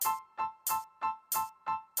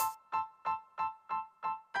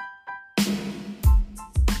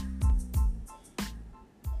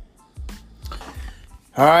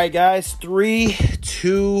All right, guys, 3,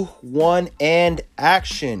 2, 1, and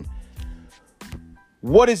action.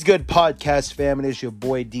 What is good, podcast fam? It is your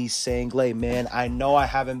boy D Sangley, man. I know I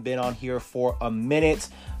haven't been on here for a minute,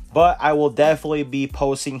 but I will definitely be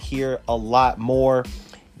posting here a lot more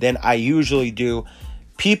than I usually do.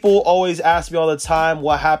 People always ask me all the time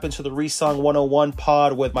what happened to the Resung 101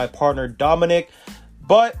 pod with my partner Dominic,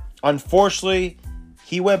 but unfortunately,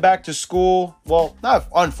 he went back to school. Well, not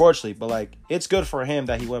unfortunately, but it's good for him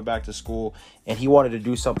that he went back to school and he wanted to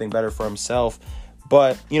do something better for himself.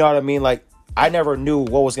 But you know what I mean? I never knew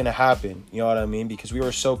what was going to happen. You know what I mean? Because we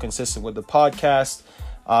were so consistent with the podcast,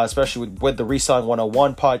 especially with the Resung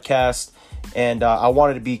 101 podcast. And I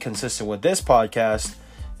wanted to be consistent with this podcast,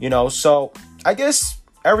 so I guess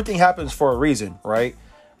everything happens for a reason, right?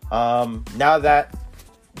 Now that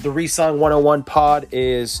the Resung 101 pod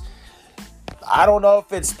is, I don't know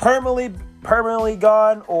if it's permanently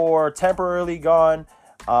gone or temporarily gone,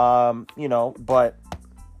 but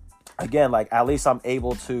again, at least I'm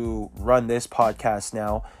able to run this podcast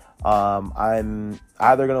now. I'm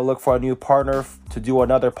either going to look for a new partner to do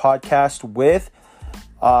another podcast with,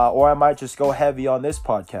 or I might just go heavy on this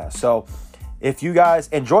podcast. So if you guys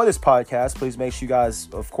enjoy this podcast, please make sure you guys,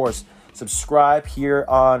 of course, subscribe here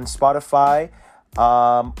on Spotify,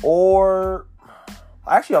 or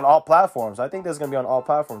actually on all platforms. I think this is going to be on all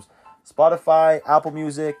platforms. Spotify, Apple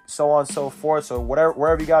Music, so on and so forth. So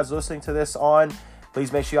wherever you guys are listening to this on,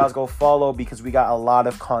 please make sure you guys go follow, because we got a lot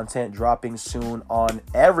of content dropping soon on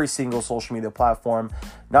every single social media platform.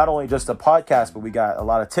 Not only just the podcast, but we got a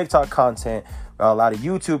lot of TikTok content, a lot of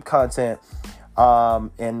YouTube content.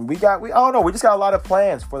 And we just got a lot of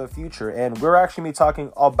plans for the future. And we're actually be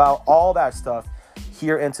talking about all that stuff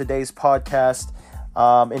here in today's podcast.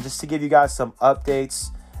 And just to give you guys some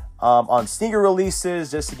updates on sneaker releases,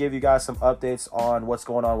 just to give you guys some updates on what's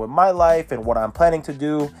going on with my life and what I'm planning to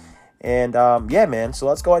do. And yeah, man, so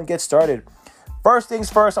let's go ahead and get started. First things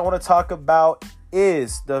first, I want to talk about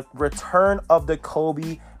is the return of the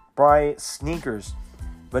Kobe Bryant sneakers.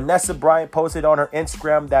 Vanessa Bryant posted on her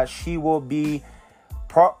Instagram that she will be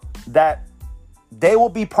that they will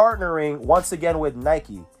be partnering once again with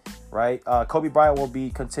Nike. Right, Kobe Bryant will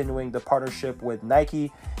be continuing the partnership with Nike,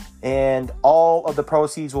 and all of the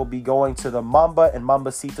proceeds will be going to the Mamba and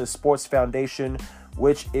Mambacita Sports Foundation,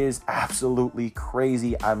 which is absolutely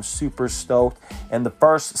crazy. I'm super stoked. And the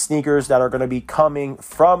first sneakers that are going to be coming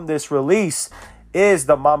from this release is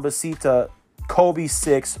the Mambacita Kobe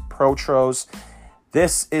 6 Protros.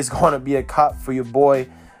 This is going to be a cop for your boy,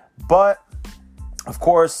 but of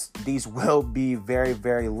course, these will be very,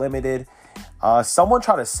 very limited. Someone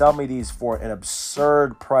tried to sell me these for an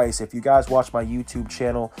absurd price. If you guys watch my YouTube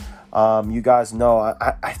channel, you guys know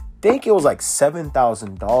I think it was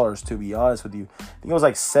 $7,000, to be honest with you. I think it was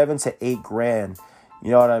 $7,000 to $8,000.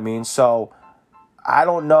 You know what I mean? So I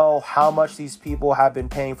don't know how much these people have been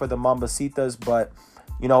paying for the Mambacitas, but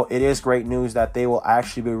it is great news that they will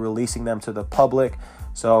actually be releasing them to the public.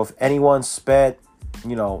 So if anyone spent,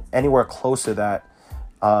 anywhere close to that,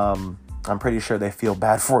 I'm pretty sure they feel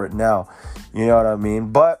bad for it now. You know what I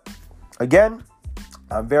mean? But again,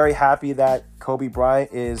 I'm very happy that Kobe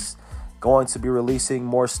Bryant is going to be releasing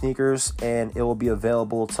more sneakers, and it will be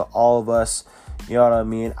available to all of us. You know what I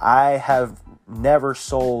mean? I have never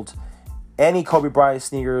sold any Kobe Bryant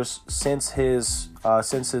sneakers since his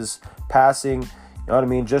passing. You know what I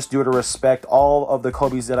mean? Just due to respect, all of the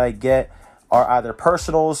Kobes that I get are either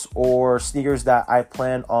personals or sneakers that I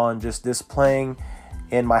plan on just displaying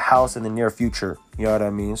in my house in the near future. You know what I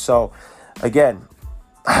mean? So again,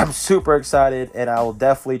 I'm super excited, and I will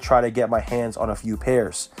definitely try to get my hands on a few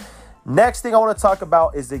pairs. Next thing I want to talk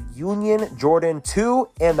about is the Union Jordan 2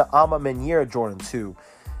 and the A Ma Maniére Jordan 2.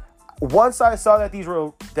 Once I saw that these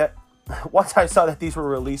were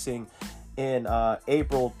releasing in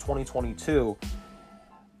April 2022,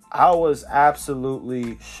 I was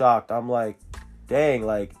absolutely shocked. I'm like,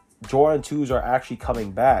 dang, Jordan 2s are actually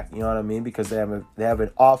coming back. You know what I mean? Because they have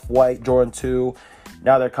an off-white Jordan 2.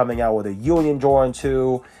 Now they're coming out with a Union Jordan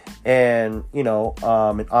 2 and, an A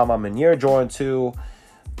Ma Maniére Jordan 2.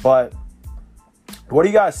 But what do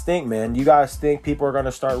you guys think, man? Do you guys think people are going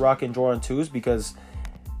to start rocking Jordan 2s? Because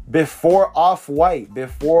before off-white,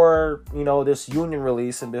 before, this Union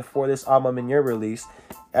release and before this A Ma Maniére release,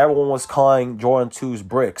 everyone was calling Jordan 2s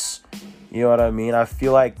bricks. You know what I mean? I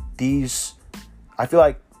feel like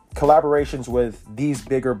collaborations with these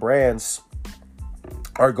bigger brands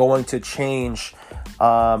are going to change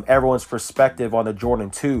everyone's perspective on the Jordan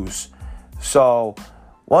 2s. So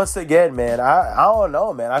once again, man, I don't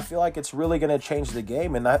know, man. I feel like it's really going to change the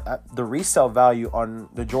game. And the resale value on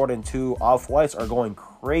the Jordan 2 Off-Whites are going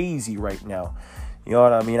crazy right now. You know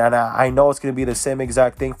what I mean? And I know it's going to be the same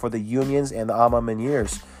exact thing for the Unions and the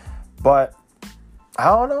Amamaniers. But I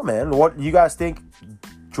don't know, man. What you guys think?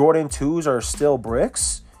 Jordan 2s are still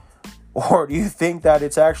bricks? Or do you think that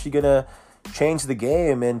it's actually going to change the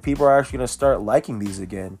game and people are actually going to start liking these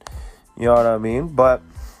again? You know what I mean? But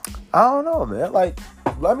I don't know, man. Like,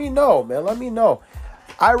 let me know, man. Let me know.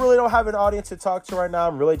 I really don't have an audience to talk to right now.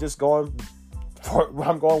 I'm really just going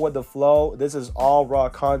with the flow. This is all raw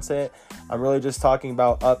content. I'm really just talking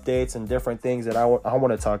about updates and different things that I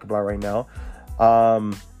want to talk about right now.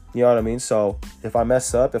 You know what I mean? So if I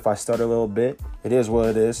mess up, if I stutter a little bit, it is what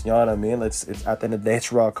it is. You know what I mean? It's at the end of the day,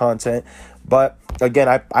 it's raw content. But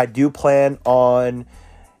again, I do plan on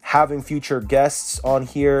having future guests on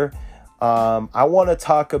here. I want to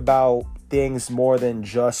talk about things more than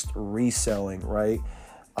just reselling, right?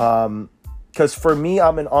 Because for me,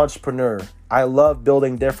 I'm an entrepreneur. I love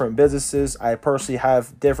building different businesses. I personally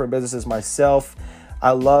have different businesses myself.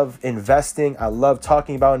 I love investing. I love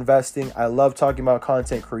talking about investing. I love talking about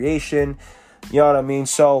content creation. You know what I mean?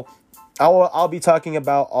 So I'll be talking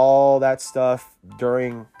about all that stuff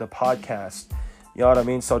during the podcast. You know what I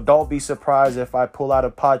mean? So don't be surprised if I pull out a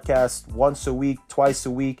podcast once a week, twice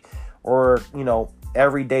a week, or, you know,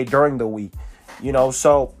 every day during the week. You know,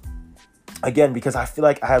 so again, because I feel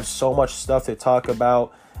like I have so much stuff to talk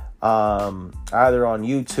about, either on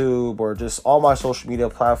YouTube or just all my social media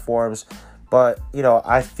platforms. But, you know,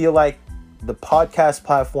 I feel like the podcast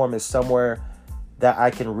platform is somewhere that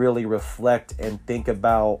I can really reflect and think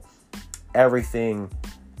about everything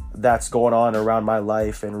that's going on around my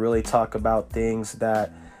life and really talk about things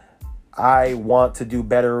that I want to do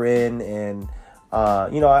better in. And,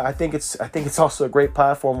 you know, I think it's also a great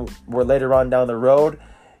platform where later on down the road,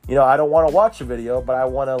 you know, I don't want to watch a video, but I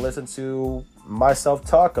want to listen to myself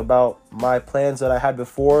talk about my plans that I had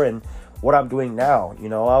before and what I'm doing now. You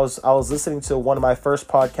know, I was listening to one of my first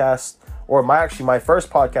podcasts, or my first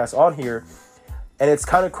podcast on here, and it's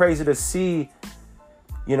kind of crazy to see,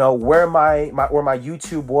 you know, where my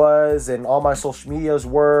YouTube was and all my social medias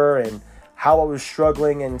were and how I was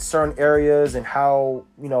struggling in certain areas and how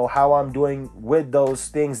I'm doing with those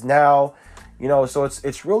things now. You know, so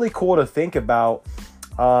it's really cool to think about.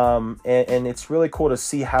 And it's really cool to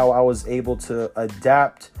see how I was able to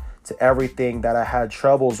adapt to everything that I had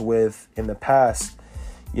troubles with in the past.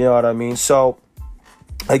 You know what I mean? So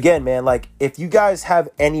again, man, like if you guys have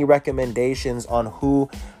any recommendations on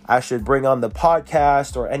who I should bring on the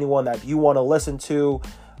podcast or anyone that you want to listen to,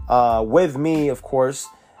 with me, of course,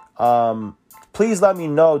 please let me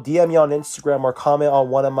know. DM me on Instagram or comment on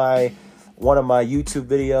one of my YouTube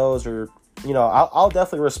videos, or, you know, I'll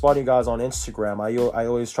definitely respond to you guys on Instagram. I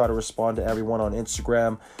always try to respond to everyone on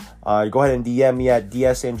Instagram. Go ahead and DM me at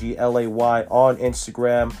DSNGLAY on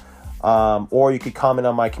Instagram. Or you could comment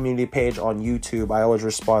on my community page on YouTube. I always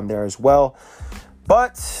respond there as well.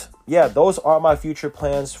 But yeah, those are my future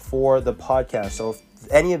plans for the podcast. So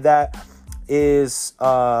if any of that interests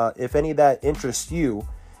you,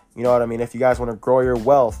 you know what I mean? If you guys want to grow your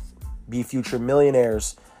wealth, be future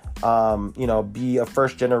millionaires, you know, be a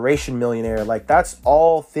first generation millionaire. Like, that's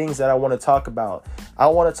all things that I want to talk about. I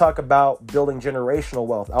want to talk about building generational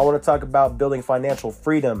wealth. I want to talk about building financial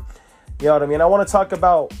freedom. You know what I mean? I want to talk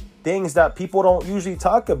about things that people don't usually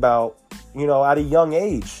talk about, you know, at a young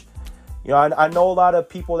age. You know, I know a lot of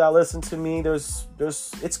people that listen to me. It's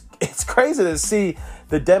crazy to see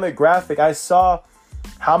the demographic. I saw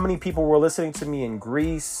how many people were listening to me in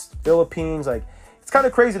Greece, Philippines. Like, it's kind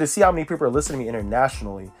of crazy to see how many people are listening to me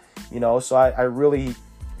internationally. You know, so I really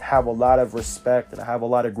have a lot of respect and I have a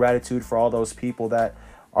lot of gratitude for all those people that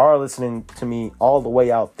are listening to me all the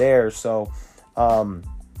way out there. So,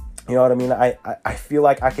 you know what I mean? I feel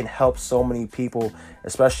like I can help so many people,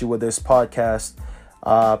 especially with this podcast,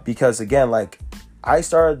 because again, like, I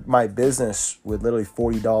started my business with literally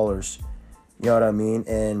 $40. You know what I mean?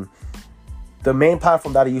 And the main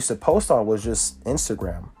platform that I used to post on was just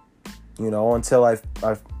Instagram. You know, until I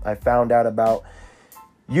found out about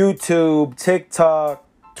YouTube, TikTok,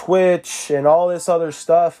 Twitch, and all this other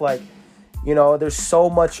stuff. Like, you know, there's so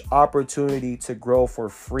much opportunity to grow for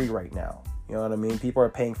free right now. You know what I mean? People are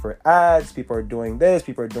paying for ads. People are doing this.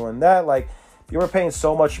 People are doing that. Like, people are paying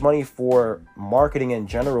so much money for marketing in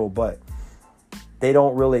general, but they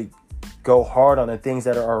don't really go hard on the things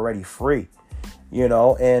that are already free, you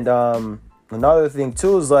know? And another thing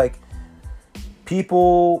too is, like,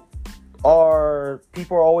 people are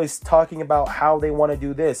always talking about how they want to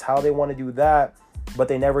do this, how they want to do that, but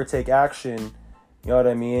they never take action. You know what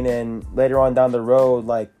I mean? And later on down the road,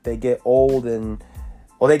 like, they get old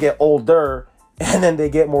they get older, and then they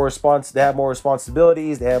get they have more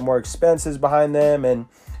responsibilities, they have more expenses behind them. And,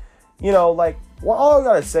 you know, like, Well, all I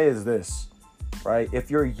gotta say is this, right? If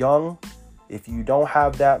you're young, if you don't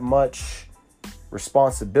have that much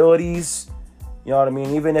responsibilities, you know what I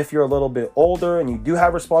mean? Even if you're a little bit older and you do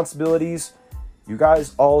have responsibilities, you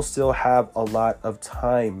guys all still have a lot of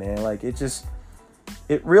time, man. Like it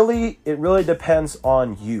really depends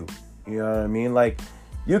on you. You know what I mean? Like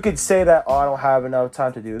you could say that, oh, I don't have enough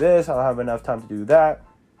time to do this, I don't have enough time to do that.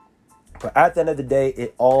 But at the end of the day,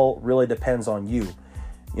 it all really depends on you.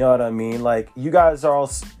 You know what I mean? Like you guys are all,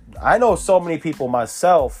 I know so many people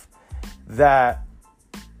myself that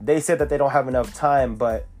they said that they don't have enough time,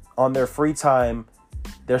 but on their free time,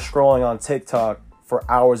 they're scrolling on TikTok for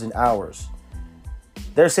hours and hours.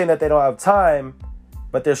 They're saying that they don't have time,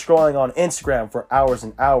 but they're scrolling on Instagram for hours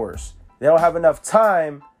and hours. They don't have enough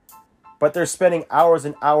time, but they're spending hours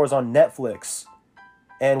and hours on Netflix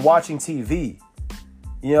and watching TV.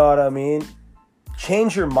 You know what I mean?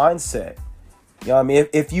 Change your mindset. You know what I mean?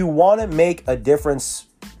 If you want to make a difference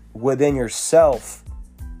within yourself,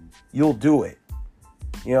 you'll do it.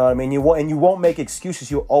 You know what I mean? You won't make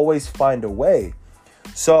excuses. You'll always find a way.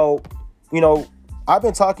 So, you know, I've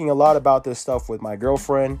been talking a lot about this stuff with my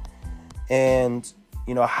girlfriend and,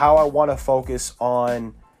 you know, how I want to focus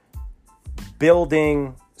on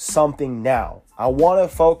building something now. I want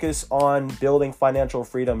to focus on building financial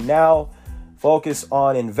freedom now, focus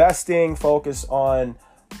on investing, focus on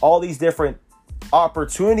all these different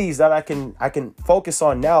opportunities that I can focus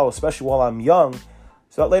on now, especially while I'm young,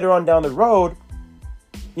 so that later on down the road,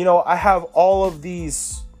 you know, I have all of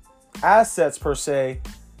these assets per se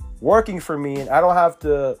working for me, and I don't have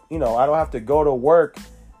to go to work,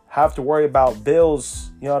 have to worry about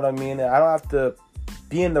bills, you know what I mean? I don't have to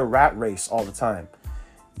be in the rat race all the time.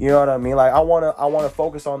 You know what I mean? Like I want to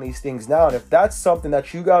focus on these things now. And if that's something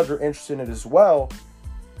that you guys are interested in as well,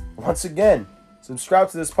 once again, subscribe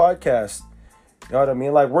to this podcast. You know what I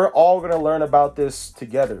mean? Like we're all going to learn about this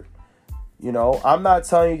together. You know, I'm not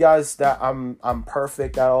telling you guys that I'm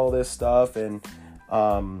perfect at all this stuff and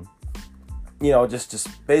you know,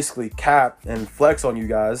 just basically cap and flex on you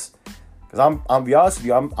guys, because I'm be honest with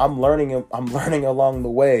you, I'm learning along the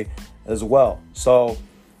way as well. So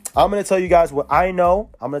I'm going to tell you guys what I know.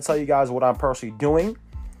 I'm going to tell you guys what I'm personally doing.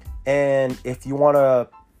 And if you want to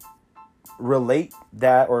relate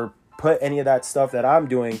that or put any of that stuff that I'm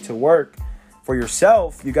doing to work for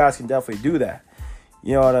yourself, you guys can definitely do that.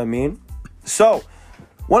 You know what I mean? So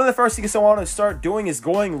one of the first things I want to start doing is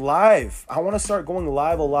going live. I want to start going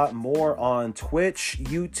live a lot more on Twitch,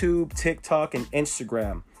 YouTube, TikTok, and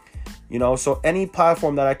Instagram. You know, so any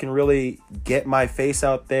platform that I can really get my face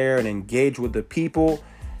out there and engage with the people,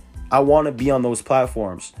 I want to be on those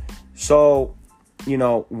platforms. So, you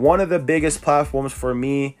know, one of the biggest platforms for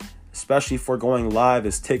me, especially for going live,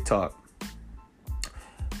 is TikTok.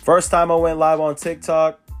 First time I went live on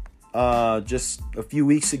TikTok, just a few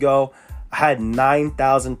weeks ago, I had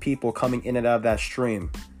 9,000 people coming in and out of that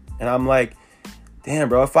stream. And I'm like, damn,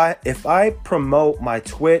 bro, if I promote my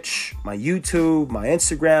Twitch, my YouTube, my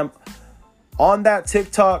Instagram on that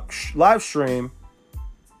TikTok live stream,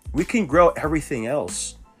 we can grow everything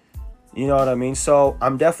else. You know what I mean? So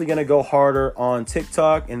I'm definitely going to go harder on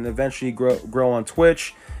TikTok and eventually grow on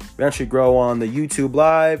Twitch, eventually grow on the YouTube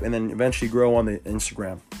live, and then eventually grow on the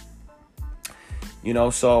Instagram. You know,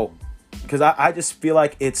 so because I just feel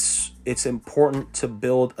like it's important to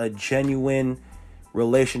build a genuine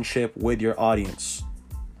relationship with your audience,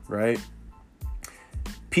 right?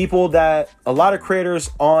 A lot of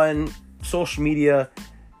creators on social media,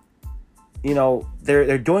 you know,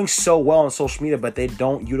 they're doing so well on social media, but they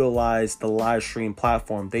don't utilize the live stream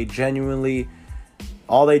platform. They genuinely,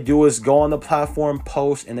 all they do is go on the platform,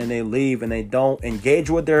 post, and then they leave, and they don't engage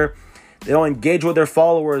with their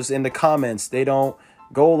followers in the comments. They don't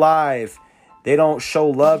go live. They don't show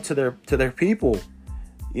love to their people,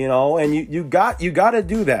 you know, and you got to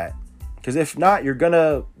do that, because if not, you're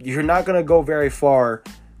not gonna go very far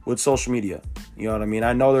with social media. You know what I mean? I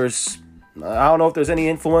don't know if there's any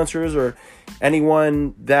influencers or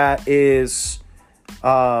anyone that is,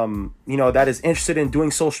 that is interested in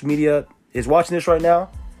doing social media is watching this right now.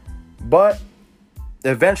 But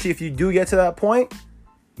eventually, if you do get to that point,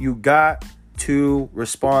 you got to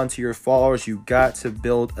respond to your followers. You got to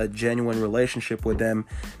build a genuine relationship with them,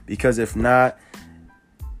 because if not,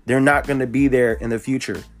 they're not going to be there in the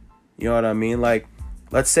future. You know what I mean? Like,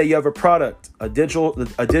 let's say you have a product, a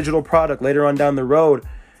digital product later on down the road.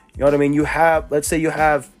 You know what I mean? Let's say you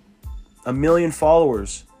have 1 million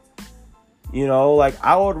followers. You know, like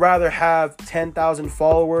I would rather have 10,000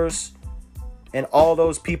 followers and all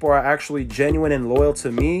those people are actually genuine and loyal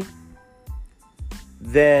to me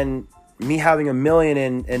than me having 1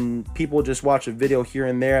 million and people just watch a video here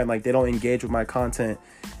and there and like they don't engage with my content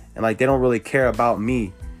and like they don't really care about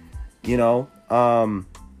me, you know.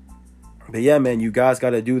 But yeah, man, you guys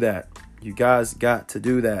got to do that. You guys got to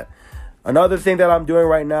do that. Another thing that I'm doing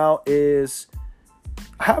right now is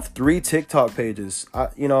I have 3 TikTok pages.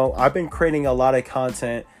 I've been creating a lot of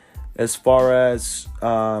content as far as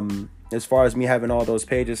me having all those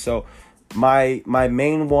pages. So my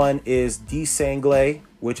main one is DSanglay,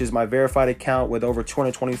 which is my verified account with over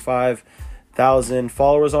 225,000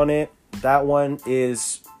 followers on it. That one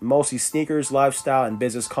is mostly sneakers, lifestyle, and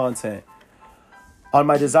business content. On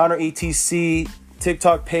my Designer ETC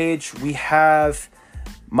TikTok page, we have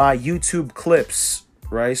my YouTube clips,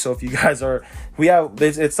 right? So if you guys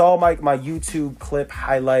it's all my YouTube clip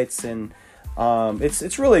highlights, and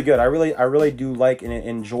it's really good. I really do like and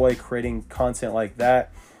enjoy creating content like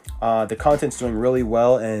that. The content's doing really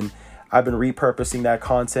well, and I've been repurposing that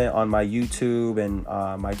content on my YouTube and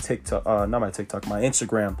my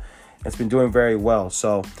Instagram. It's been doing very well.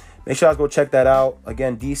 So make sure you guys go check that out.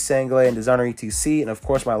 Again, DSanglay and Designer ETC. And of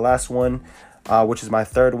course, my last one, which is my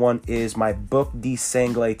third one, is my Book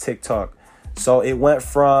DSanglay TikTok. So it went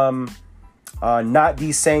from Not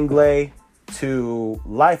DSanglay to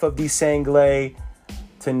Life of DSanglay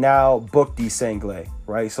to now Book DSanglay,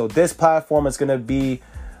 right? So this platform is going to be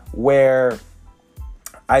where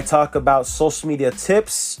I talk about social media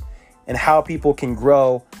tips and how people can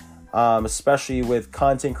grow, especially with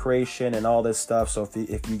content creation and all this stuff. So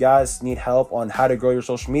if you guys need help on how to grow your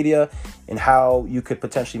social media and how you could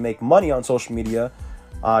potentially make money on social media,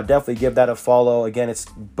 definitely give that a follow. Again, it's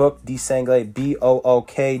Book DSanglay,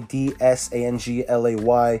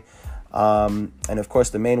 BOOKDSANGLAY. And of course,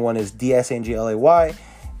 the main one is DSANGLAY.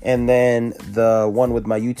 And then the one with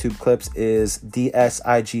my YouTube clips is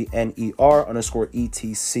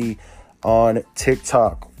DSIGNER_ETC on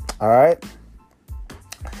TikTok. All right.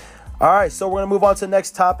 So we're going to move on to the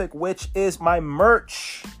next topic, which is my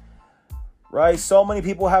merch. Right. So many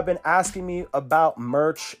people have been asking me about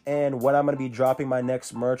merch and when I'm going to be dropping my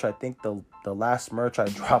next merch. I think the last merch I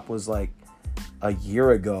dropped was like a year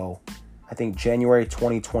ago. I think January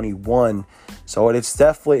 2021. So it's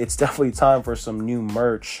definitely time for some new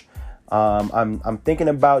merch. I'm thinking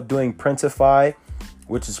about doing Printify,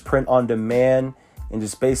 which is print on demand, and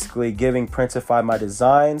just basically giving Printify my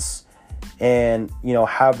designs and,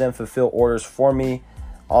 have them fulfill orders for me.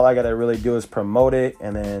 All I got to really do is promote it.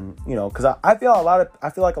 And then, cause I feel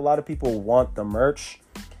like a lot of people want the merch.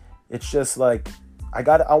 It's just like, I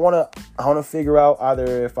want to figure out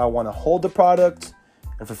either if I want to hold the product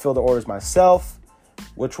and fulfill the orders myself,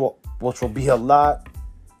 which will be a lot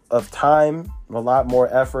of time, a lot more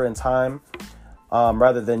effort and time,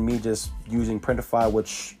 rather than me just using Printify,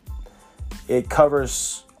 which it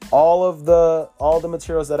covers all the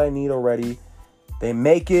materials that I need already. They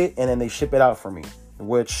make it and then they ship it out for me,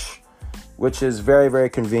 which is very,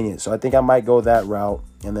 very convenient. So I think I might go that route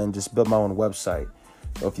and then just build my own website.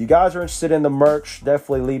 So if you guys are interested in the merch,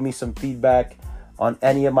 definitely leave me some feedback on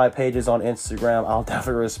any of my pages on Instagram. I'll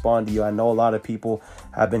definitely respond to you. I know a lot of people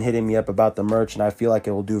have been hitting me up about the merch, and I feel like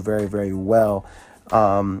it will do very, very well.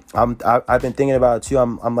 I've been thinking about it too.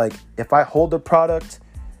 I'm like, if I hold the product,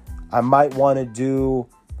 I might want to do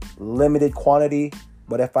limited quantity.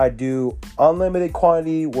 But if I do unlimited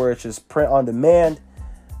quantity where it's just print on demand,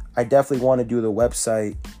 I definitely want to do the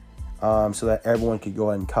website so that everyone could go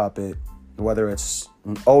ahead and cop it, whether it's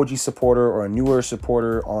an OG supporter or a newer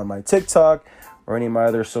supporter on my TikTok or any of my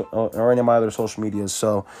other social medias.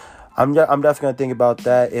 So I'm definitely gonna think about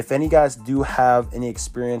that. If any guys do have any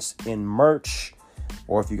experience in merch,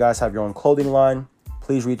 or if you guys have your own clothing line,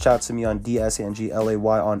 please reach out to me on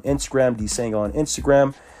DSANGLAY on Instagram, DSanglay on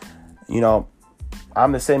Instagram.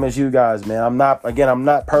 I'm the same as you guys, man. I'm not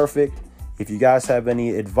perfect. If you guys have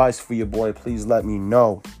any advice for your boy, please let me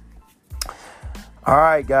know. All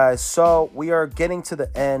right, guys. So we are getting to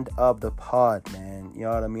the end of the pod, man. You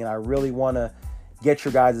know what I mean? I really want to get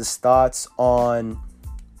your guys' thoughts on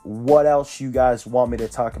what else you guys want me to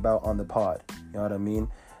talk about on the pod. You know what I mean?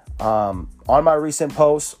 On my recent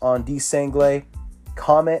posts on DSanglay,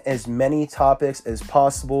 comment as many topics as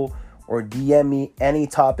possible or DM me any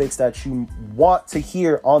topics that you want to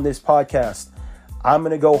hear on this podcast. I'm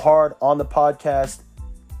going to go hard on the podcast.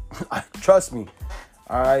 Trust me.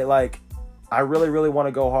 All right. Like, I really, really want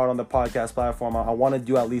to go hard on the podcast platform. I want to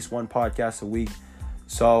do at least one podcast a week.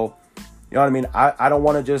 So, you know what I mean? I don't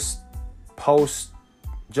want to just post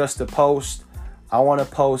just to post. I want to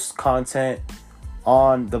post content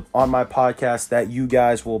on my podcast that you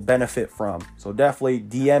guys will benefit from. So definitely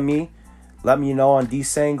DM me. Let me know on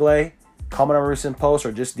DSanglay. comment on a recent post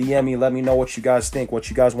or just DM me. Let me know what you guys think, what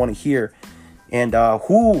you guys want to hear, and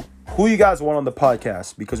who you guys want on the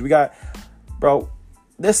podcast. Because we got, bro,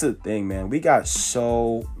 this is the thing, man. We got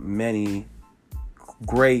so many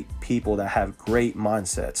great people that have great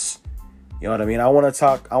mindsets. You know what I mean? I want to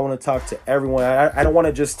talk to everyone. I don't want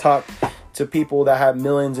to just talk to people that have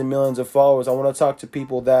millions and millions of followers. I want to talk to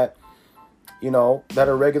people that, you know, that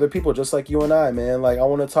are regular people just like you and I, man. Like, I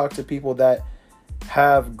want to talk to people that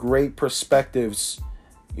have great perspectives.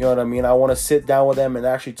 You know what I mean? I want to sit down with them and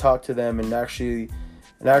actually talk to them and actually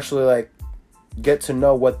like get to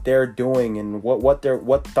know what they're doing and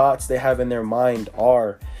what thoughts they have in their mind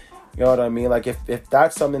are. You know what I mean? Like, if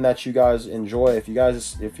that's something that you guys enjoy, if you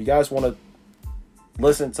guys want to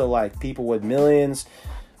listen to like people with millions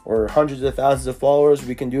or hundreds of thousands of followers,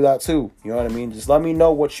 we can do that too. You know what I mean? Just let me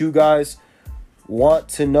know what you guys want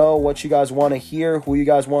to know, what you guys want to hear, who you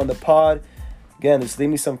guys want on the pod. Again, just leave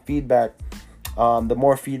me some feedback. The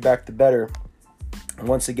more feedback, the better. And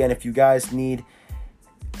once again, if you guys need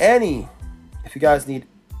any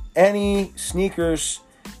sneakers,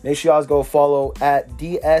 make sure you guys go follow at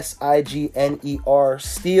DSIGNER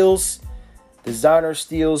Steals, Designer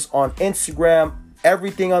Steals on Instagram.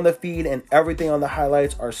 Everything on the feed and everything on the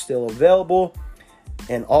highlights are still available.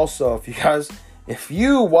 And also, if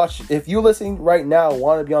you listening right now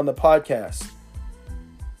want to be on the podcast,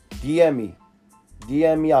 DM me.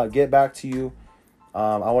 I'll get back to you.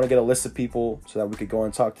 I want to get a list of people so that we could go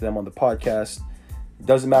and talk to them on the podcast. It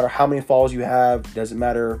doesn't matter how many followers you have. It doesn't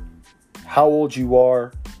matter how old you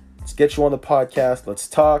are. Let's get you on the podcast. Let's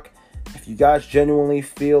talk. If you guys genuinely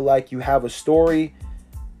feel like you have a story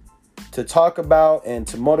to talk about and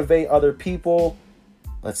to motivate other people,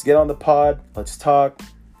 let's get on the pod. Let's talk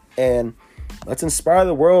and let's inspire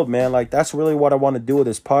the world, man. Like, that's really what I want to do with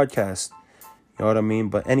this podcast. You know what I mean?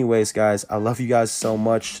 But anyways, guys, I love you guys so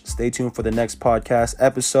much. Stay tuned for the next podcast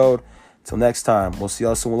episode. Till next time, we'll see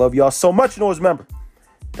y'all soon. We love y'all so much. And always remember,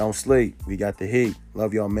 don't sleep. We got the heat.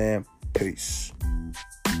 Love y'all, man. Peace.